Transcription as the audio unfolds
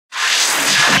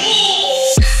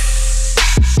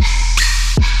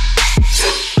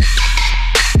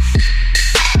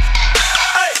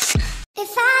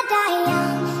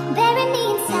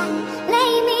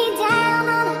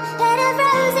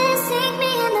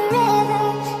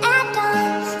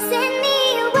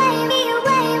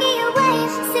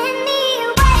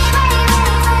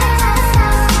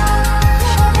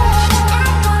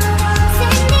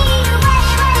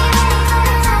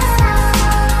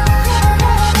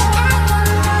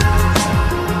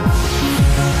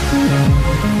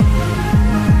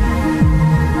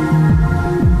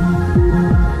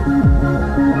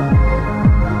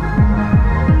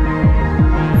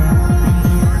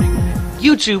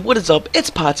YouTube, what is up? It's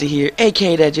Potsay here,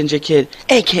 aka that Ginger Kid,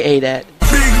 aka that.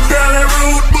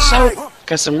 So,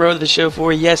 got some road to the show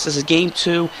for you. Yes, this is Game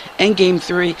 2 and Game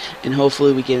 3, and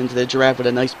hopefully we get into the draft with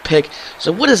a nice pick.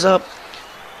 So what is up?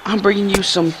 I'm bringing you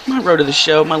my road to the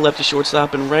show, my lefty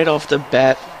shortstop, and right off the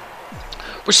bat,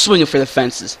 we're swinging for the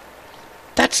fences.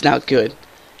 That's not good.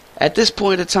 At this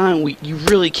point in time, you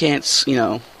really can't,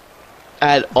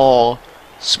 at all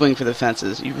swing for the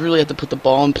fences. You really have to put the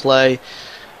ball in play.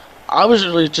 I was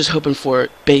really just hoping for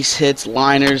base hits,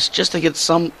 liners, just to get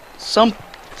something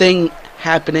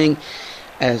happening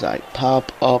as I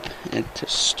pop up. And to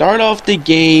start off the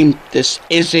game, this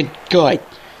isn't good.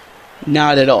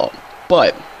 Not at all.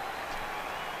 But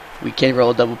we can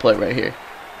roll a double play right here.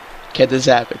 Can this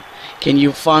happen? Can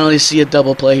you finally see a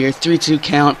double play here? 3-2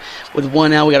 count with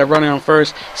 1 out. We got a runner on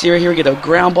first. See right here, we get a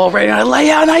ground ball right on a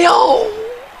layout.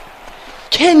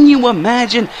 Can you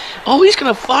imagine? Oh, he's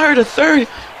gonna fire to third.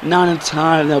 Not in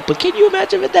time though. But can you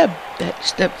imagine with that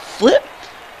flip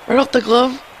right off the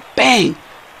glove? Bang!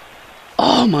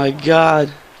 Oh my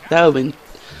God, that would have been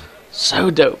so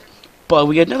dope. But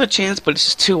we get another chance, but it's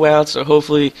just 2 outs. So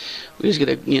hopefully we just get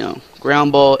a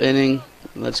ground ball inning.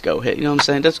 Let's go hit. You know what I'm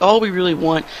saying? That's all we really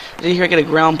want. Then here I get a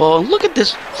ground ball. And look at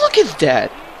this. Look at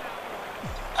that.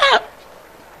 Ah.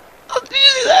 Oh, did you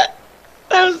see that?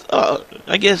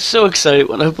 I get so excited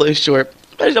when I play short.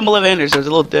 I'm a left-hander, so it's a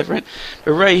little different.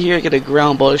 But right here, I get a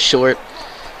ground ball to short.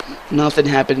 Nothing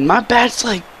happened. My bat's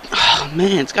like, oh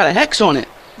man, it's got a hex on it.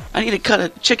 I need to cut a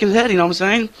chicken's head, you know what I'm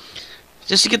saying?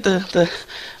 Just to get the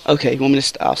okay, you want me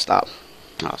to stop?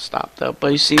 I'll stop though.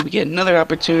 But you see, we get another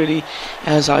opportunity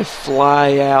as I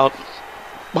fly out.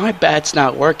 My bat's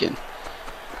not working.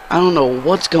 I don't know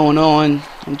what's going on.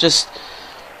 I guess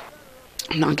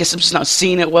I'm just not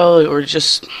seeing it well, or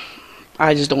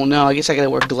I just don't know. I guess I gotta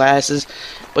wear glasses.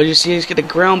 But you see, I just get a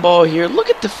ground ball here. Look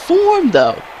at the form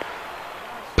though.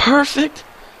 Perfect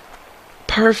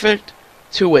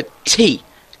to a T.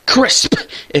 Crisp.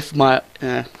 If my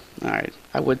alright,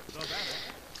 it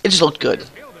just looked good.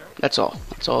 That's all.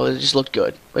 It just looked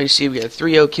good. But you see, we got a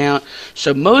 3-0 count.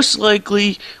 So most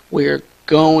likely, we're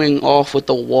going off with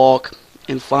the walk.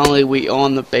 And finally, we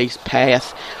on the base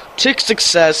path to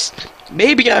success.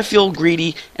 Maybe I feel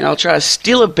greedy, and I'll try to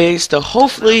steal a base to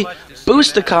hopefully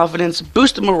boost the confidence,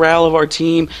 boost the morale of our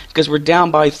team, because we're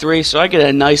down by 3. So I get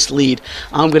a nice lead.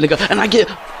 I'm going to go, and I get...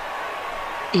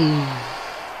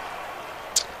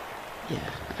 Yeah,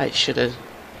 I should have...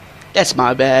 That's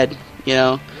my bad,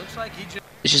 It's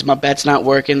just my bat's not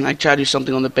working. I try to do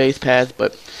something on the base path,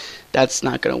 but that's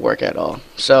not going to work at all.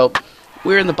 So,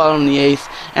 we're in the bottom of the 8th,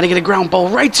 and I get a ground ball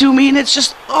right to me, and it's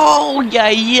just, oh,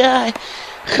 yeah.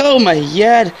 Oh, my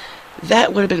God.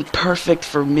 That would have been perfect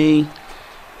for me.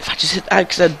 If I just hit,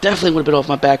 because I definitely would have been off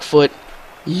my back foot.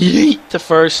 Yeet to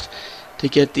first to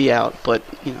get the out, but,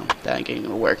 that ain't going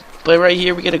to work. But right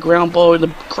here, we get a ground ball, and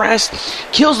the grass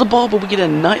kills the ball, but we get a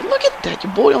nut. Look at that,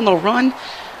 your boy on the run.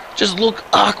 Just look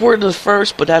awkward at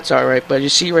first, but that's alright. But you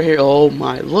see right here, oh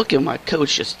my, look at my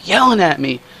coach just yelling at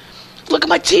me. Look at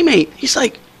my teammate. He's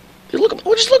like, just look at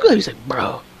him. He's like,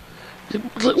 bro.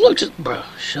 Look, bro,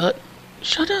 shut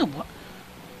up.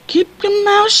 Keep your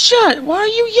mouth shut. Why are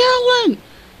you yelling?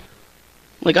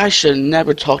 Like, I should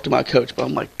never talk to my coach, but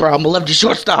I'm like, bro, I'm a lefty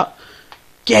shortstop.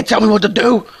 Can't tell me what to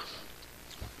do.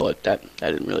 But that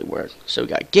didn't really work. So we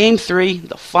got Game 3,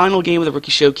 the final game of the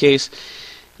Rookie Showcase.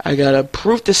 I gotta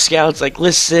prove to scouts, like,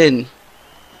 listen,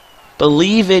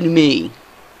 believe in me,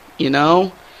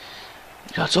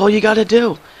 That's all you gotta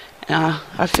do.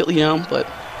 I feel, but,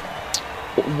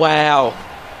 wow.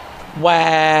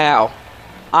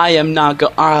 I am not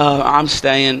I'm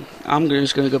staying. I'm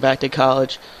just gonna go back to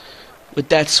college. With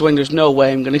that swing, there's no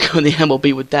way I'm gonna go in the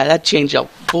MLB with that. That changeup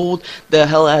fooled the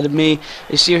hell out of me.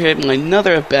 You see here,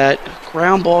 another at bat,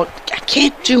 ground ball. I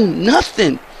can't do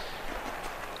nothing.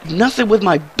 Nothing with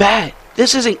my bat.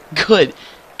 This isn't good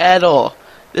at all.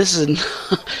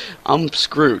 I'm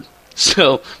screwed.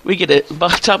 So we get it by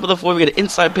top of the 4th. We get an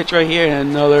inside pitch right here and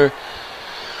another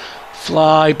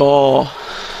fly ball.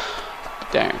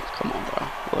 Darren, come on, bro.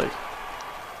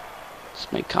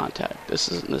 Let's make contact. This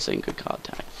ain't good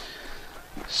contact.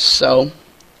 So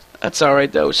that's all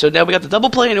right though. So now we got the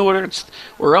double play in order.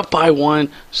 We're up by 1.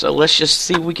 So let's just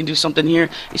see if we can do something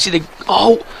here. You see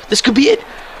this could be it.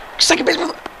 Second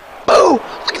baseman. Boom!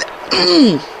 Look at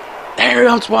that.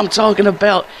 That's what I'm talking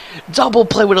about. Double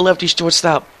play with a lefty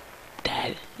shortstop.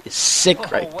 That is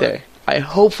sick right there.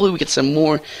 Hopefully we get some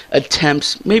more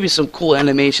attempts. Maybe some cool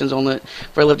animations on it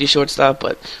for a lefty shortstop.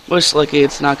 But most likely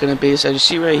it's not going to be. So as you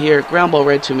see right here, ground ball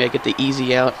right to me. I get the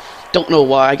easy out. Don't know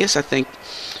why. I guess I think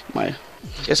my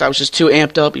Guess I was just too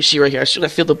amped up. You see right here, as soon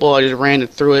as I feel the ball, I just ran and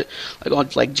threw it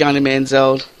like Johnny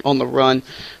Manziel on the run.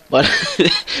 But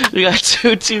we got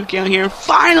 2-2 count here.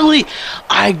 Finally,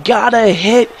 I got a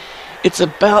hit. It's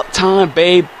about time,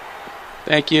 babe.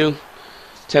 Thank you.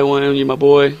 Ted Williams, you my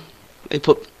boy. They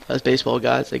put us baseball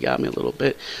guys. They got me a little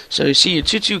bit. So you see your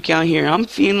 2-2 count here. I'm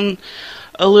feeling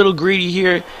a little greedy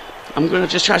here. I'm gonna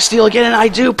just try to steal again, and I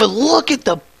do. But look at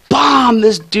the bomb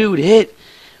this dude hit.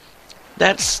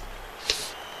 That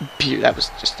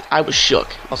was just, I was shook.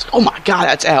 I was like, oh my god,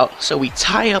 that's out. So we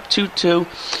tie up 2-2.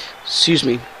 Excuse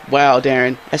me. Wow,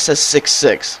 Darren, that says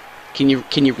 6-6. Can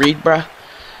you read, bruh?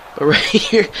 But right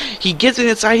here, he gets it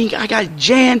inside. I got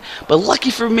Jan, but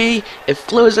lucky for me, it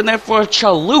flows in there for a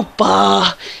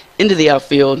chalupa into the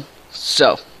outfield.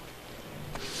 So,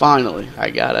 finally, I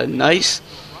got a nice.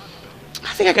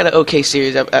 I think I got an okay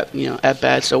series at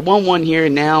bat. So 1-1 here.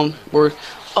 Now we're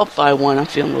up by 1. I'm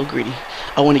feeling a little greedy.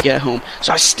 I want to get home.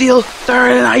 So I steal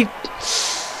third, and I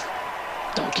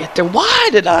don't get there. Why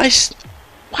did I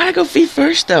go feet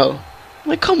first, though?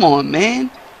 Like, come on,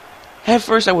 man. Head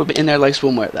first, I would be in there like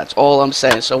swimwear. That's all I'm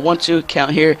saying. So 1-2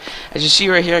 count here. As you see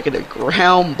right here, I get a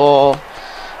ground ball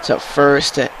to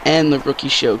first to end the rookie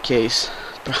showcase.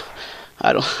 Bro,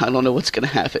 I don't know what's gonna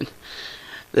happen.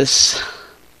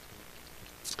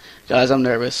 Guys, I'm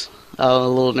nervous. I'm a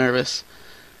little nervous.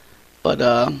 But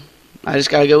I just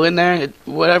gotta go in there.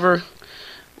 Whatever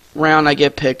round I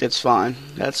get picked, it's fine.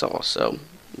 That's all. So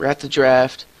we're at the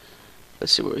draft.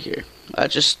 Let's see what we're here.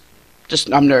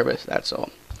 I'm nervous. That's all.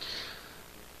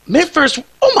 Mid first.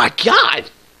 Oh my God!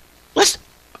 Let's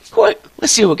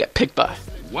see who we'll get picked by.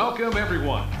 Welcome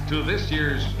everyone to this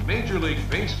year's Major League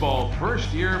Baseball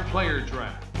first-year player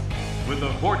draft. With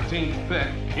the 14th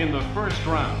pick in the first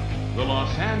round, the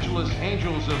Los Angeles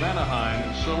Angels of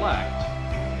Anaheim select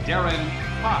Darren,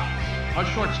 a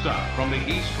shortstop from the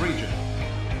East region.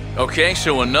 Okay,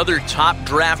 so another top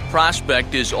draft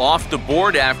prospect is off the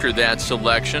board after that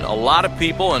selection. A lot of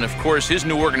people, and of course his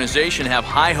new organization, have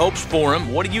high hopes for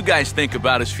him. What do you guys think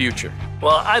about his future?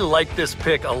 Well, I like this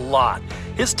pick a lot.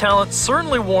 His talent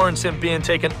certainly warrants him being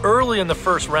taken early in the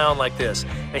first round like this.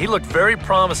 And he looked very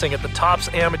promising at the Topps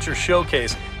Amateur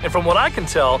Showcase. And from what I can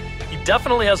tell, he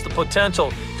definitely has the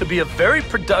potential to be a very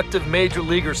productive major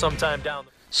leaguer sometime down the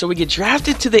road. So we get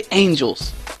drafted to the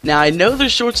Angels. Now, I know their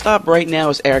shortstop right now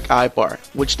is Eric Ibar,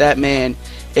 which that man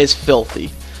is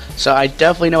filthy. So I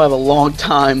definitely know I have a long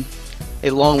time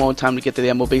to get to the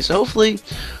MLB. So hopefully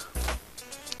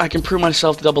I can prove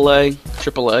myself to AA,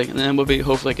 AAA, and then MLB.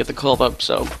 Hopefully I get the call up.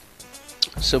 So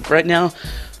right now,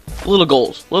 little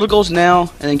goals now,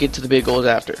 and then get to the big goals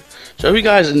after. So if you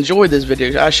guys enjoyed this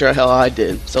video, I sure hell I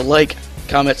did. So like,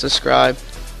 comment, subscribe.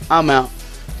 I'm out.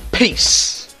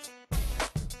 Peace.